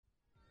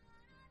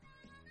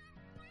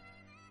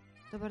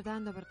Dobar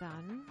dan, dobar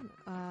dan.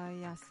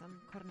 Ja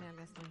sam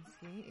Kornelija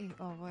Slinski i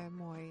ovo je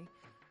moj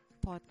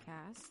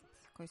podcast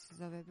koji se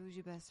zove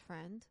Bougie Best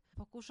Friend.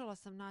 Pokušala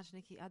sam naći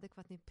neki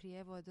adekvatni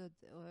prijevod od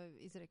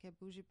izreke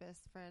Bougie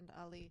Best Friend,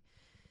 ali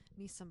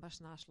nisam baš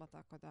našla,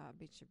 tako da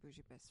bit će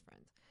Bougie Best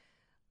Friend.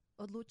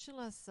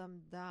 Odlučila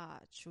sam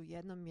da ću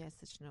jednom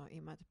mjesečno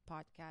imati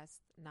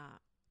podcast na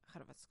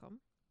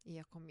hrvatskom,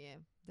 iako mi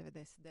je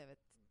 99%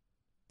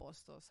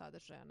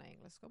 sadržaja na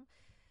engleskom.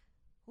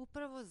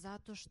 Upravo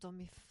zato što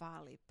mi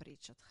fali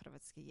pričat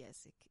hrvatski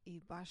jezik i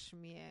baš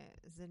mi je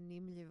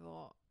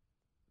zanimljivo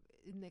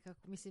nekako,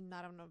 mislim,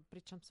 naravno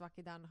pričam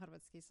svaki dan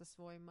hrvatski sa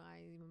svojima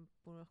i imam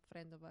puno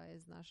frendova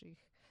iz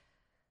naših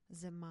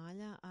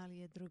zemalja, ali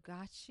je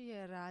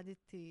drugačije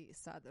raditi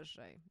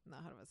sadržaj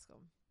na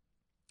hrvatskom.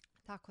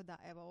 Tako da,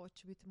 evo, ovo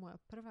će biti moja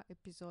prva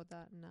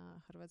epizoda na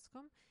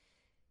hrvatskom.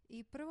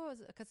 I prvo,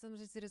 kad sam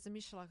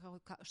razmišljala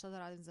šta da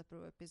radim za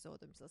prvu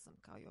epizodu, mislila sam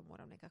kao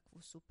moram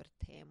nekakvu super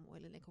temu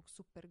ili nekog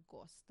super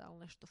gosta, ali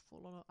nešto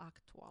full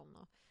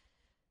aktualno.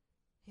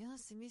 I onda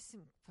si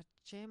mislim, pa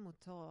čemu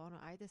to?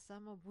 Ajde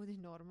samo budi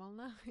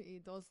normalna i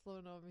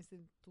doslovno,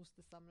 mislim, tu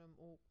ste sa mnom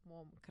u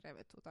mom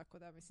krevetu, tako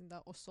da mislim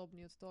da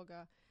osobnije od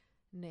toga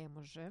ne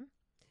može.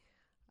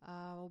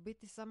 U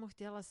biti samo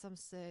htjela sam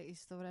se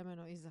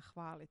istovremeno i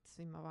zahvaliti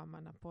svima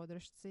vama na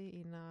podršci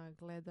i na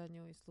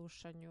gledanju i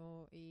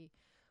slušanju i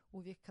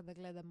uvijek kada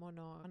gledam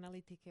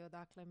analitike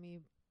odakle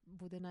mi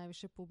bude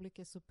najviše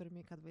publike, super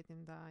mi kad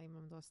vidim da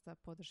imam dosta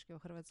podrške u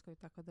Hrvatskoj,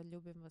 tako da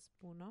ljubim vas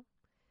puno.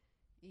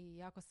 I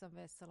jako sam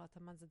vesela,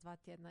 taman za 2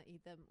 tjedna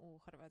idem u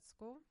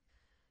Hrvatsku.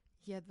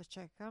 Jedva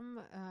čekam,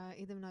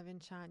 idem na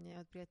vjenčanje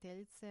od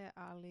prijateljice,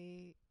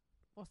 ali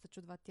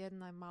ostaću 2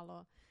 tjedna i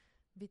malo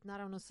biti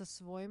naravno sa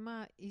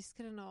svojima.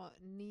 Iskreno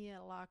nije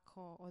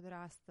lako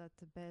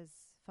odrastati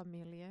bez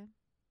familije.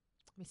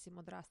 Mislim,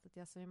 odrastati.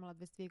 Ja sam imala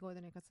 22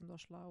 godine kad sam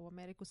došla u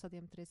Ameriku, sad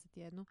imam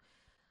 31.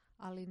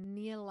 Ali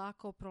nije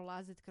lako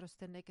prolaziti kroz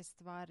te neke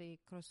stvari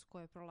kroz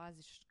koje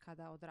prolaziš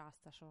kada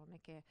odrastaš.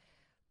 Neke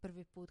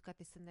prvi put kad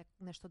ti se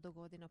nešto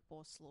dogodi na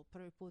poslu,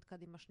 prvi put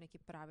kad imaš neki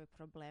pravi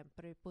problem,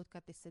 prvi put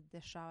kad ti se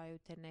dešavaju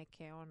te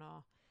neke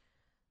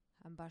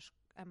baš,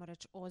 ajmo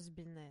reći,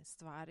 ozbiljne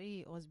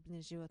stvari,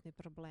 ozbiljni životni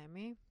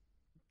problemi.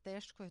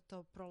 Teško je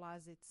to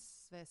prolaziti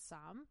sve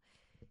sam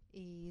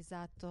i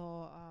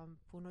zato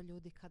puno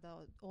ljudi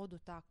kada odu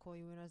tako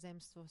i u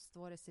inozemstvo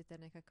stvore si te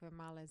nekakve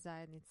male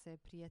zajednice,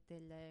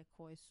 prijatelje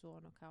koji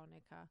su kao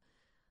neka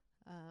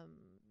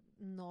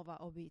nova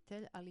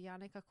obitelj, ali ja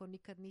nekako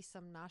nikad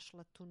nisam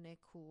našla tu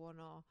neku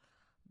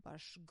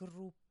baš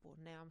grupu,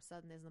 nemam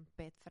sad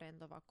 5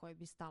 frendova koji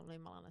bi stalno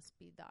imala na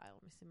speed dial.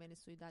 Mislim, meni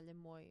su i dalje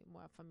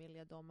moja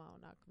familija doma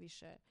onak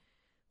više,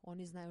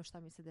 oni znaju šta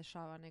mi se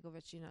dešava nego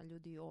većina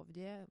ljudi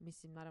ovdje.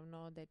 Mislim,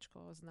 naravno,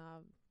 dečko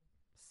zna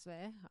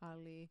sve,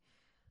 ali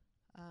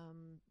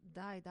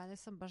da, i dalje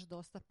sam baš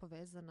dosta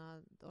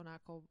povezana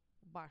onako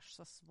baš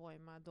sa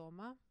svojima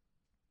doma.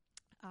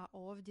 A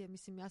ovdje,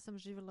 mislim, ja sam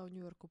živjela u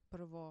New Yorku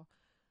prvo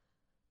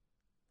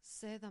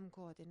 7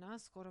 godina,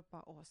 skoro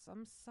pa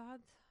 8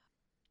 sad.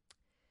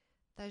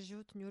 Taj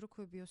život u New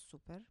Yorku je bio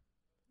super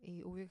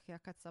i uvijek ja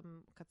kad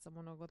sam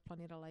god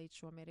planirala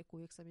ići u Ameriku,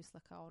 uvijek sam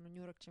mislila kao New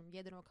York ćem,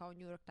 jedino kao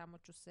New York, tamo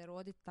ću se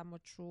roditi, tamo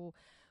ću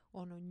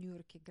New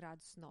York je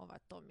grad snova,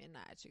 to mi je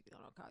najjači,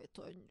 kao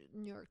to je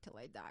New York till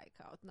I die,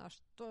 kao, znaš,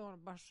 to je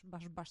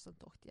baš sam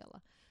to htjela.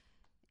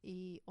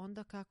 I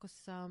onda kako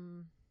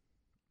sam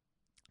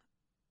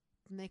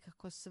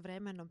nekako s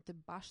vremenom te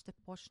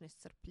počne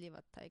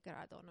iscrpljivati taj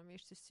grad,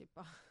 mišlji si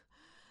pa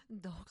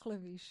dokle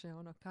više,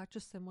 kad ću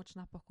se moći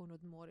napokon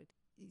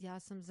odmoriti. Ja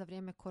sam za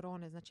vrijeme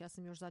korone, znači ja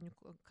sam još zadnju,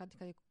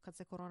 kad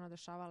se korona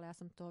dešavala, ja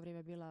sam to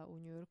vrijeme bila u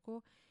New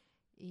Yorku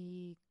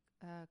i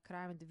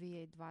krajem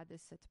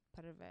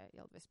 2021.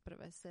 ili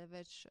 2021. se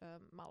već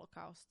malo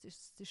kao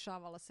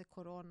stišavala se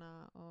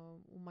korona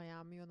u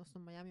Miami,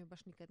 odnosno u Miami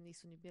baš nikad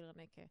nisu ni bile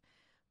neke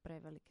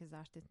prevelike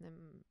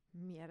zaštitne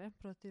mjere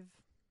protiv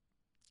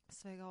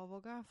svega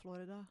ovoga,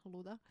 Florida,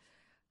 luda,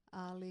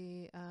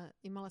 ali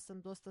imala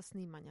sam dosta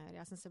snimanja jer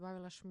ja sam se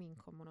bavila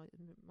šminkom,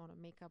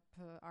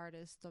 make-up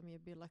artist, to mi je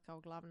bila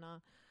kao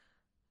glavna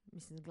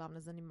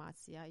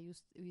zanimacija i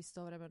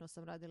istovremeno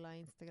sam radila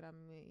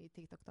Instagram i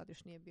TikTok, tad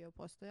još nije bio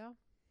postojao.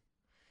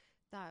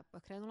 Da, pa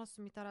krenula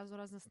su mi ta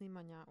razna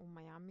snimanja u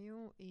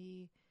Majamiju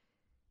i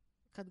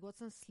kad god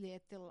sam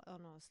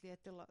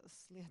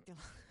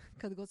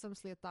kad god sam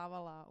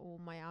slijetavala u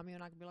Miami,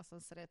 onak bila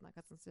sam sretna.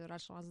 Kad sam se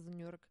vraćala nazad za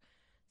New York,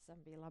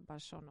 sam bila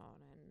baš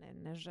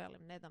ne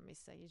želim, ne da mi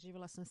se. I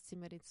živjela sam s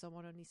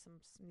cimericom,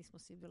 nismo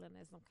svi bile,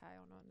 ne znam kaj,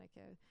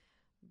 neke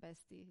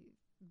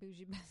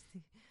bivši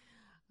besti.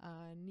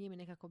 Nije mi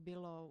nekako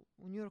bilo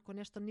u New Yorku,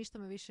 ništa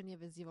me više nije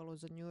vezivalo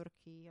za New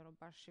York i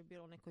baš je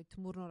bilo neko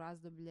tmurno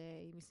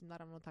razdoblje i mislim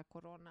naravno ta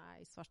korona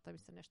i svašta mi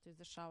se nešto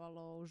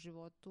izdešavalo u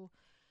životu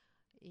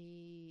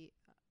i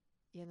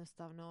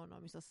jednostavno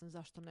mislila sam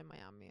zašto ne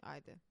Miami,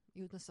 ajde.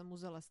 I onda sam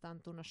uzela stan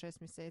tu na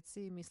 6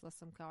 mjeseci i mislila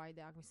sam kao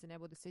ajde, ako mi se ne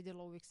bude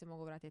svidjelo uvijek se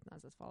mogu vratiti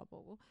nazad, hvala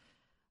Bogu.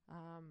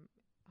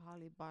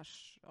 ali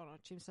baš,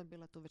 čim sam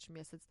bila tu već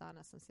mjesec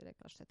dana sam si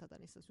rekla šteta da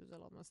nisam si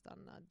uzela odmah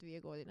stan na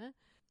 2 godine,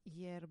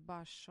 jer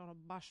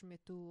baš mi je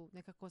tu,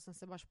 nekako sam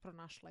se baš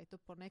pronašla i to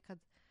ponekad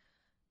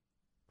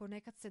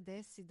se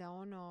desi da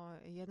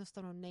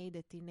jednostavno ne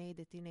ide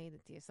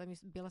ti. Sad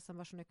bila sam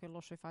baš u nekoj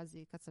lošoj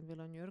fazi kad sam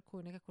bila u New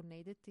Yorku, nekako ne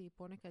ide ti i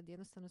ponekad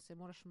jednostavno se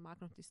moraš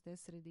maknuti iz te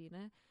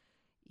sredine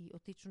i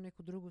otići u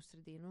neku drugu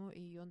sredinu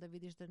i onda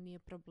vidiš da nije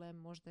problem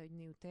možda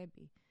ni u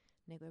tebi,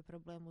 nego je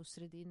problem u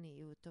sredini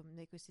i u tom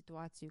nekoj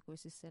situaciji u kojoj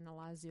si se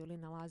nalazio ili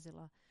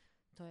nalazila.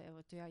 To je,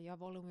 evo, ja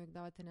volim uvijek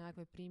davati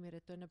nekakve primjere.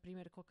 To je, na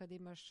primjer, kao kad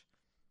imaš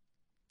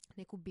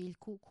neku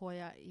biljku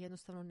koja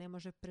jednostavno ne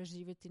može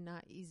preživjeti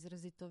na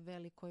izrazito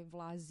velikoj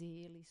vlazi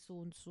ili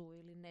suncu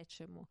ili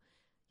nečemu.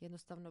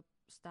 Jednostavno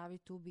stavi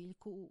tu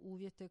biljku u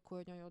uvjete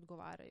koje njoj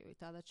odgovaraju i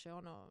tada će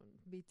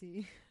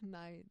biti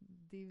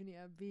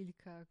najdivnija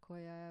biljka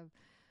koja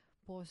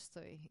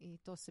postoji. I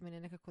to se meni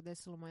nekako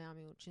desilo u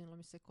Miami. Učinilo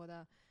mi se kao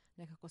da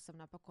nekako sam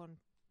napokon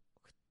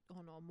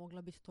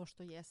mogla biti to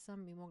što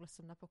jesam i mogla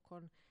sam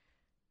napokon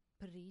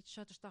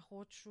pričat šta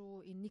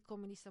hoću i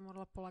nikome nisam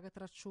morala polagati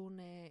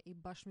račune i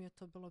baš mi je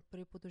to bilo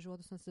prvi put u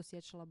životu sam se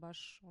osjećala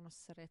baš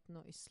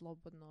sretno i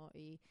slobodno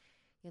i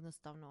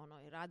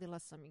jednostavno i radila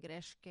sam i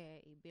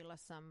greške i bila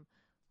sam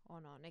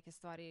neke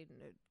stvari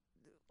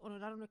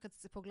naravno kad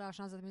se pogledaš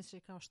nazad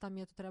misliš kao šta mi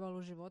je to trebalo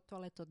u životu,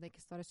 ali eto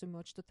neke stvari su mi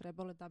očito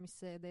trebale da mi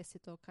se desi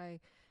to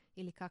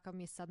ili kakav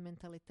mi je sad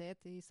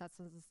mentalitet i sad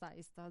sam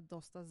zaista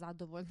dosta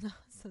zadovoljna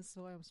sa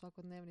svojom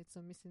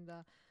svakodnevnicom. Mislim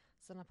da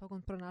sam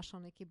napokon pronašla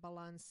neki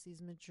balans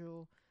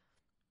između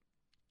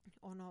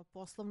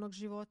poslovnog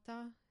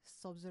života,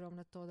 s obzirom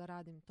na to da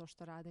radim to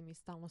što radim i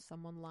stalno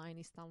sam online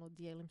i stalno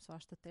dijelim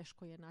svašta,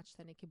 teško je naći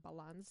taj neki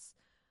balans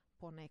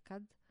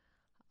ponekad,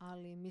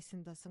 ali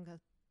mislim da sam ga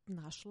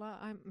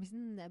našla,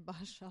 mislim ne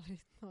baš, ali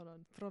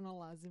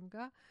pronalazim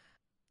ga.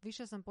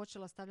 Više sam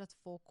počela stavljati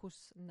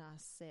fokus na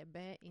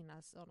sebe i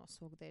na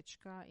svog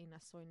dečka i na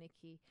svoj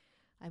neki,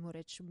 ajmo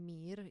reći,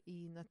 mir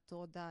i na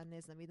to da,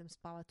 ne znam, idem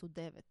spavati u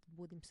 9,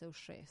 budim se u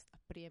 6, a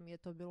prije mi je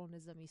to bilo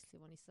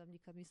nezamislivo. Nisam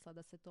nikad mislila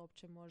da se to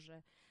uopće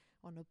može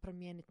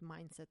promijeniti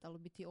mindset, ali u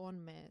biti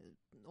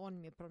on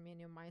mi je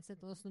promijenio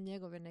mindset, odnosno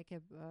njegove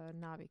neke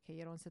navike,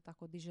 jer on se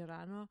tako diže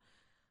rano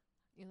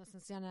i onda sam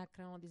se ja nekako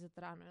krenula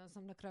dizati rano i onda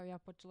sam na kraju ja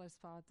počela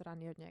spavati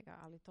ranije od njega,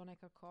 ali to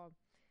nekako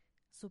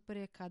super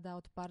je kada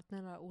od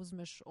partnera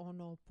uzmeš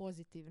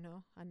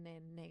pozitivno, a ne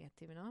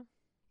negativno.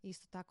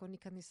 Isto tako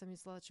nikad nisam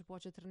mislila da ću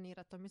početi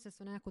trenirati. To mislim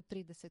sve nekako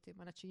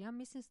 30-ima. Znači ja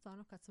mislim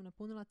stvarno kad sam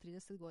napunila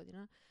 30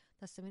 godina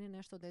da se meni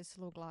nešto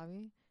desilo u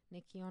glavi,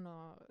 neki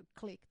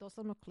klik,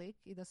 doslovno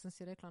klik i da sam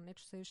si rekla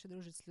neću se više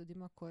družiti s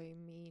ljudima koji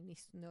mi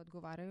ne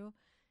odgovaraju,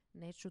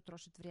 neću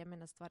trošiti vrijeme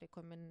na stvari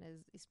koje me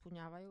ne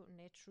ispunjavaju,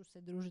 neću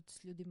se družiti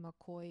s ljudima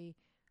koji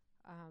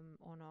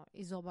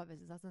iz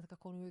obaveze. Znate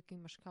kako uvijek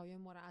imaš kao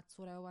mora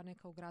cura je ova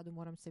neka u gradu,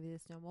 moram se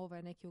vidjeti s njom, ovo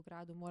je neki u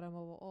gradu, moram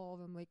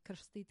ove moje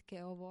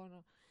krstitke,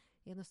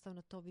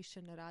 jednostavno to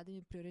više ne radim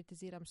i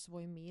prioritiziram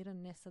svoj mir,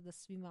 ne sad da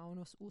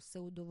svima se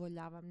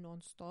udovoljavam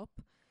non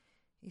stop.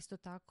 Isto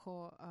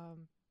tako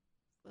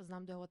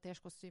znam da je ovo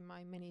teško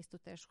svima i meni isto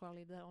teško,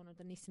 ali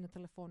da nisi na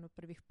telefonu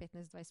prvih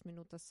 15-20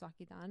 minuta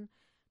svaki dan,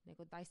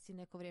 nego daj si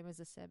neko vrijeme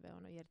za sebe,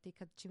 jer ti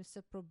čim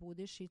se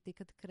probudiš i ti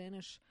kad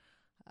kreneš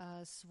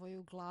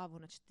svoju glavu,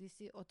 znači ti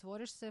si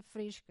otvoriš se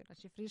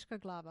friška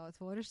glava,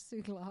 otvoriš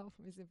si glavu,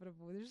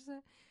 probudiš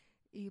se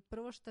i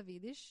prvo što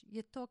vidiš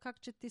je to kako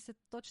će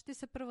ti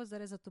se prvo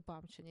zarezati u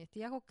pamćenje.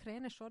 Ti ako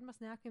kreneš odmah s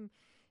nekakvim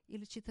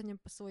ili čitanjem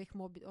svojih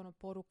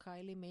poruka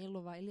ili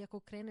mailova ili ako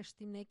kreneš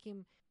tim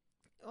nekim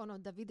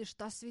da vidiš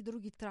šta svi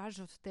drugi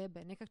traže od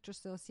tebe, nekak ćeš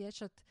se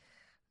osjećati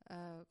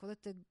kao da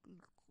te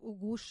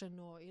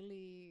ugušeno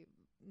ili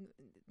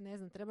ne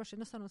znam, trebaš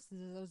jednostavno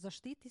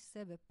zaštiti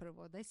sebe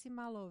prvo, daj si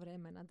malo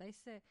vremena, daj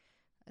se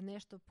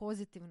nešto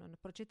pozitivno,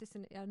 pročitaj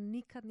se. Ja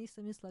nikad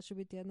nisam mislila da ću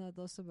biti jedna od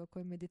osoba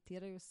koje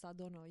meditiraju, sad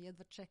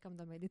jedva čekam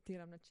da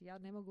meditiram, znači ja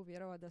ne mogu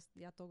vjerovati da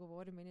ja to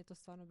govorim, meni je to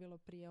stvarno bilo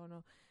prije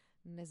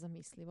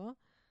nezamislivo,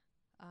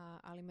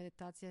 ali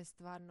meditacija je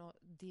stvarno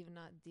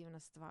divna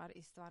stvar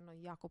i stvarno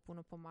jako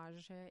puno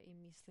pomaže i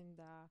mislim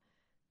da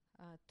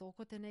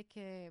toliko te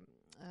neke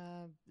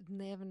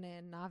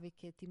dnevne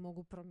navike ti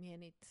mogu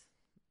promijeniti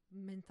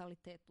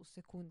mentalitet u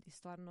sekundi.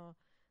 Stvarno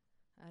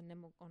ne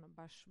mogu,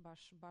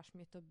 baš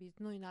mi je to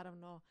bitno i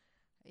naravno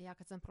ja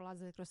kad sam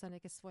prolazila kroz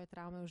neke svoje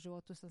traume u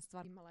životu sam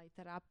stvarno imala i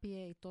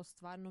terapije i to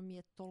stvarno mi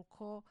je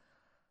toliko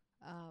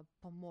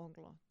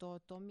pomoglo.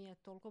 To mi je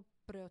toliko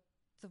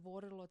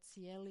preotvorilo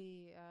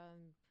cijeli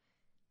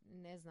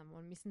ne znam,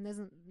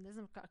 ne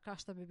znam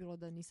šta bi bilo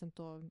da nisam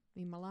to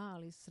imala,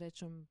 ali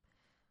srećom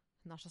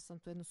našla sam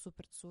tu jednu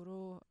super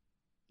curu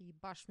i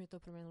baš mi je to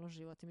promijenilo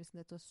život i mislim da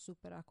je to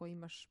super ako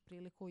imaš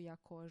priliku i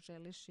ako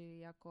želiš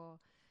i ako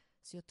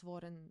si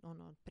otvoren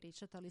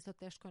pričati, ali isto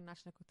teško je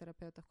naći nekog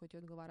terapeuta koji ti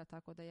odgovara,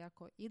 tako da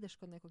ako ideš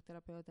kod nekog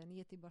terapeuta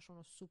nije ti baš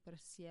super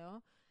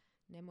sjeo,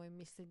 nemoj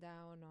misli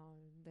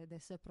da je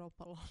sve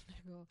propalo,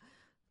 nego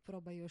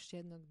probaj još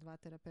jednog, 2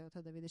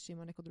 terapeuta da vidiš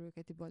ima neko drugi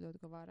koji ti bolje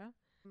odgovara.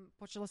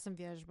 Počela sam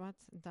vježbat,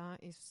 da,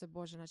 Isuse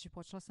Bože, znači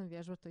počela sam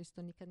vježbat, to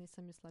isto nikad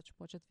nisam mislila da ću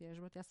početi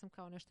vježbat. Ja sam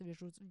kao nešto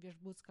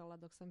vježbuckala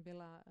dok sam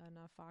bila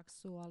na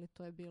faksu, ali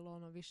to je bilo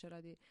ono više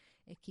radi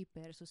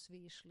ekipe jer su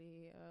svi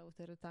išli u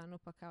teretanu,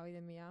 pa kao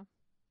idem i ja.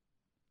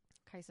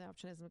 Kaj sam, ja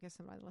uopće ne znam gdje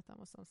sam radila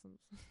tamo,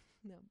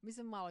 ne,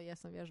 mislim malo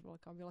jesam vježbala,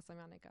 kao bila sam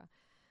ja neka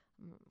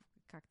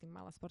kak ti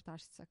mala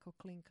sportašica, kao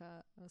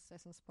klinka, sve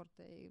sam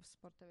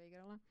sporteve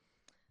igrala.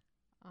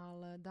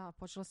 Ali da,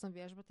 počela sam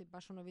vježbati,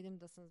 baš ono vidim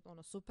da sam,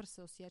 ono, super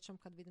se osjećam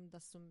kad vidim da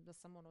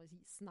sam ono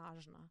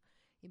snažna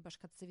i baš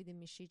kad se vidim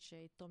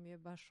mišiće i to mi je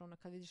baš ono,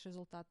 kad vidiš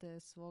rezultate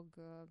svog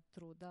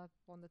truda,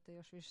 onda te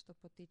još više to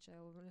potiče.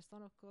 Evo, je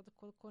stvarno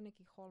ko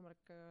neki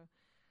Hallmark,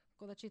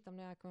 ko da čitam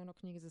nekakve ono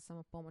knjige za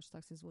samopomoć,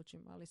 tak se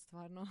zvučim, ali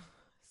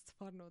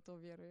stvarno u to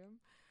vjerujem.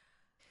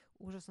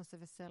 Užasno se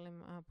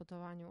veselim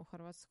putovanju u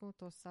Hrvatsku,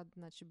 to sad,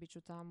 znači, bit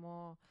ću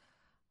tamo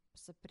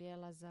sa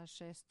prijelaza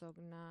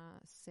 6.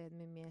 na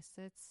 7.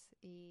 mjesec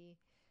i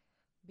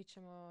bit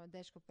ćemo,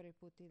 dečko prvi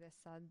put ide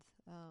sad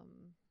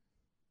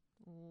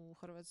u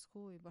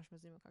Hrvatsku i baš me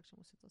zanima kako će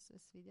mu se to sve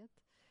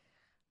svidjeti.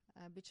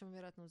 Bit ćemo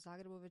vjerojatno u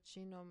Zagrebu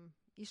većinom.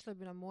 Išli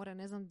bi na more,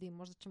 ne znam di,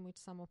 možda ćemo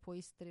ići samo po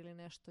Istri ili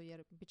nešto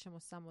jer bit ćemo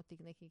samo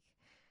tih nekih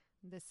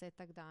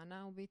 10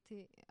 dana u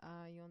biti,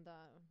 i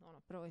onda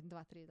ono, prvo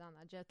 2-3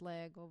 dana jet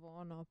lag,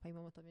 ono, pa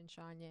imamo to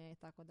vjenčanje,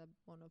 tako da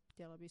ono,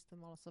 htjela bi isto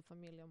malo sa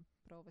familijom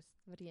provesti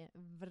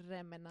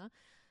vremena.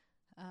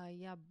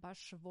 Ja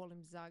baš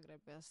volim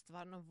Zagreb, ja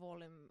stvarno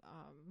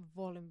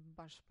volim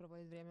baš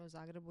provoditi vrijeme u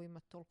Zagrebu, ima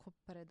toliko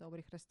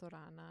predobrih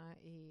restorana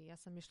i ja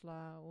sam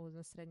išla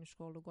na srednju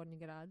školu u Gornji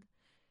grad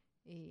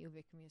i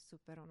uvijek mi je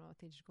super ono,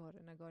 otići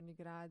gore na Gornji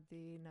grad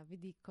i na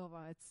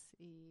Vidikovac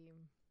i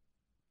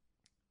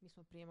mi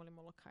smo prije imali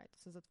Molokaj, to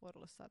se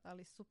zatvorilo sad,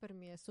 ali super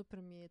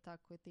mi je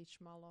tako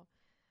otići malo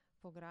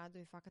po gradu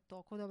i fakat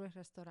toliko dobrih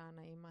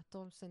restorana ima,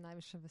 to se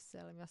najviše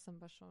veselim. Ja sam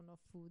baš ono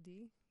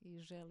foodie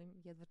i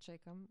jedva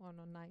čekam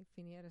ono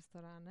najfinije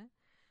restorane.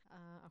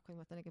 Ako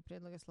imate neke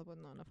prijedloge,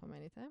 slobodno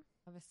napomenite.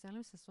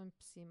 Veselim se svojim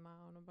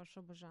psima, ono baš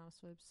obožavam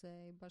svoje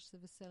pse i baš se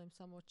veselim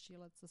samo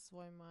chillat sa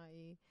svojima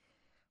i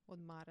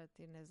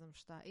odmarati, ne znam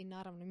šta. I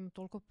naravno imam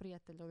toliko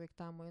prijatelja uvijek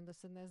tamo i onda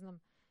se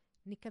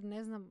nikad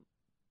ne znam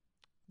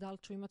da li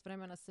ću imat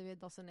vremena se vidjeti,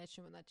 da li se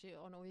nećemo. Znači,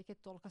 ono, uvijek je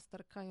tolika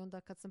strka i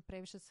onda kad sam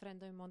previše s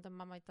frendovima, onda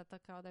mama i tata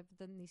kao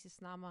da nisi s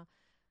nama,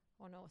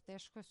 ono,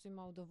 teško je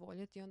svima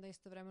udovoljiti i onda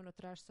istovremeno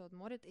trebaš se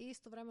odmoriti i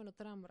istovremeno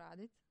trebam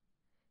raditi.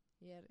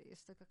 Jer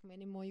isto kak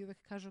meni moji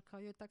uvijek kažu kao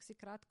joj tak si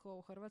kratko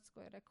u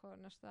Hrvatskoj, rekao,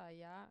 na šta,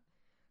 ja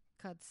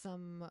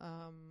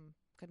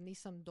kad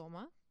nisam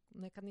doma,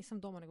 ne kad nisam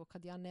doma, nego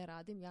kad ja ne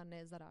radim, ja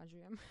ne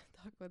zarađujem.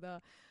 Tako da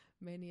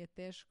meni je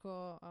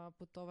teško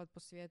putovati po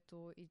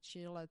svijetu i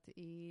chillat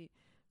i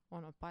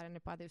ono, pare ne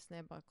padaju s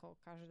neba, ako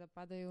kaže da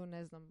padaju,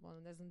 ne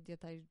znam gdje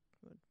taj,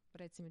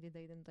 reci mi gdje da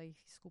idem da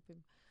ih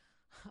skupim.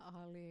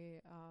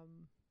 Ali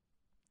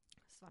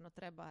stvarno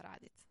treba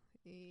raditi.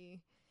 I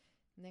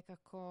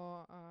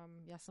nekako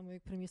ja sam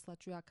uvijek premislila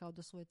ću ja kao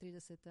do svoje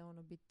 30.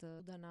 ono biti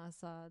udana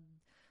sa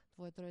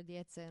 2-3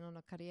 djece,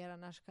 ono, karijera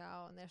naš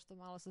kao nešto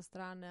malo sa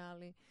strane,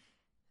 ali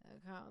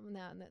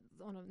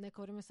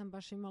neko vrijeme sam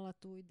baš imala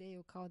tu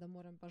ideju kao da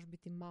moram baš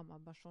biti mama,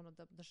 baš ono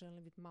da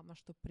želim biti mama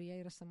što prije,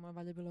 jer sam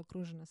valjda bila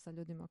okružena sa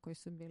ljudima koji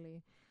su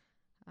bili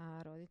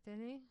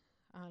roditelji,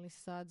 ali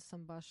sad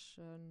sam baš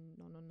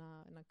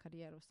na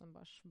karijeru sam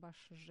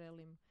baš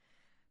želim.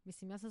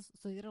 Mislim, ja sam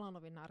studirala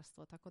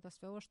novinarstvo, tako da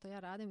sve ovo što ja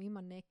radim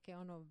ima neke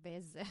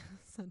veze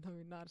sa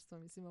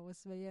novinarstvom. Mislim, ovo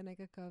sve je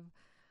nekakav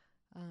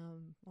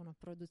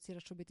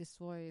produciraš u biti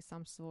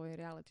sam svoj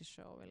reality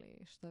show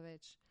ili što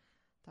već.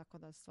 Tako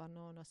da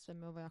stvarno sve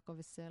me ovo jako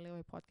veseli.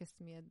 Ovaj podcast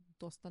mi je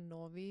dosta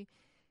novi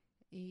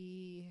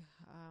i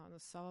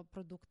sva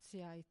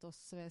produkcija i to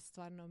sve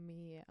stvarno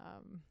mi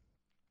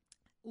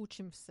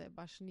učim se.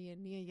 Baš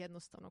nije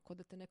jednostavno. Kod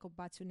da te neko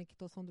baci u neki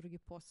totalno drugi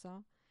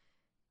posao.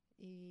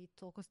 I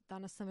toliko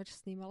danas sam već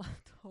snimala,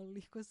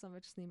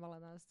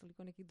 danas,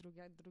 toliko nekih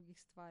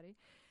drugih stvari.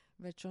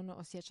 Već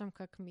osjećam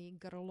kak mi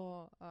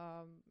grlo,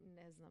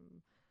 ne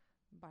znam,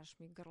 baš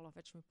mi grlo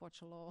već mi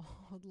počelo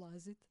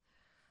odlaziti.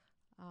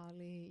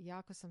 Ali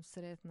jako sam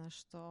sretna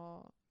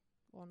što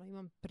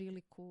imam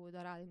priliku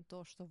da radim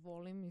to što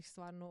volim i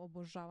stvarno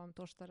obožavam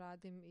to što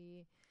radim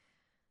i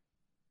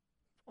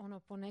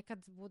ponekad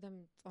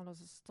budem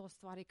 100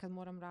 stvari kad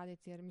moram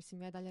raditi, jer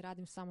mislim ja dalje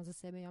radim samo za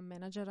sebe, imam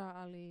menadžera,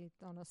 ali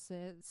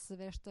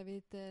sve što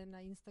vidite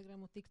na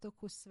Instagramu,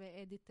 TikToku,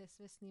 sve edite,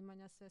 sve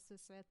snimanja,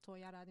 sve to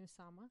ja radim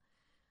sama.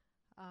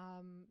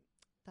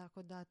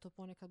 Tako da to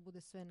ponekad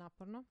bude sve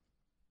naporno.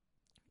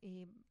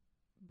 I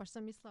baš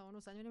sam mislila,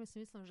 zadnje vrijeme sam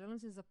mislila, želim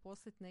si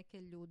zaposliti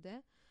neke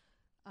ljude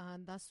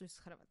da su iz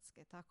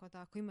Hrvatske. Tako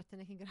da ako imate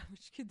neki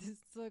grafički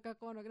dizajn,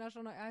 kako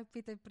aj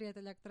pitaj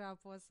prijatelja ako treba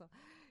posao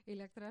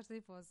ili ako trebaš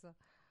ti posao.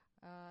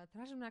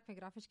 Tražim neke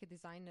grafičke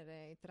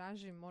dizajnere i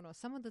tražim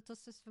samo da to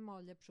sve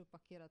malo ljepše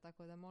upakira.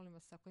 Tako da molim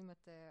vas, ako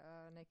imate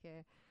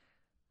neke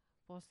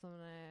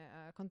poslovne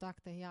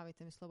kontakte,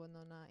 javite mi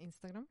slobodno na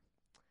Instagram.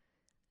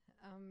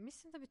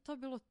 Mislim da bi to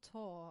bilo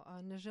to.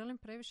 Ne želim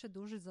previše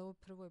dužiti za ovu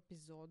prvu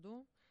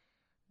epizodu.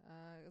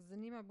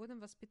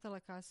 Budem vas pitala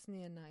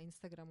kasnije na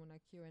Instagramu, na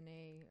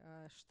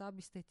Q&A, šta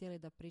biste htjeli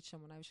da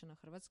pričamo najviše na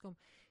hrvatskom.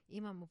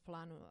 Imam u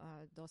planu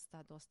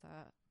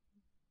dosta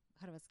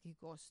hrvatskih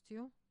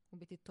gostiju. U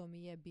biti to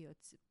mi je bio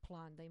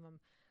plan da imam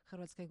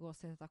hrvatske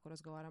goste, da tako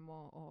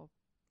razgovaramo o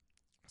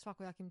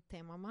svakojakim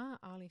temama,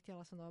 ali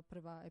htjela sam da ova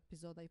prva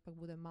epizoda ipak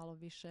bude malo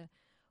više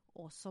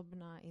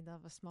osobna i da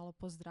vas malo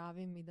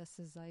pozdravim i da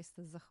se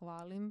zaista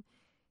zahvalim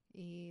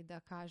i da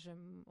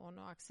kažem,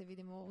 ako se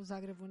vidimo u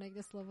Zagrebu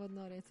negdje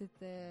slobodno,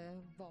 recite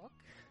bok.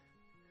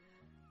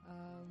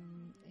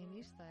 I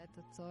ništa,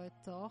 eto, to je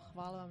to.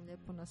 Hvala vam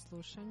lijepo na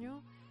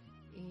slušanju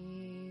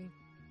i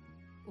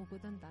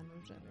ugodan dan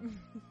vam želim.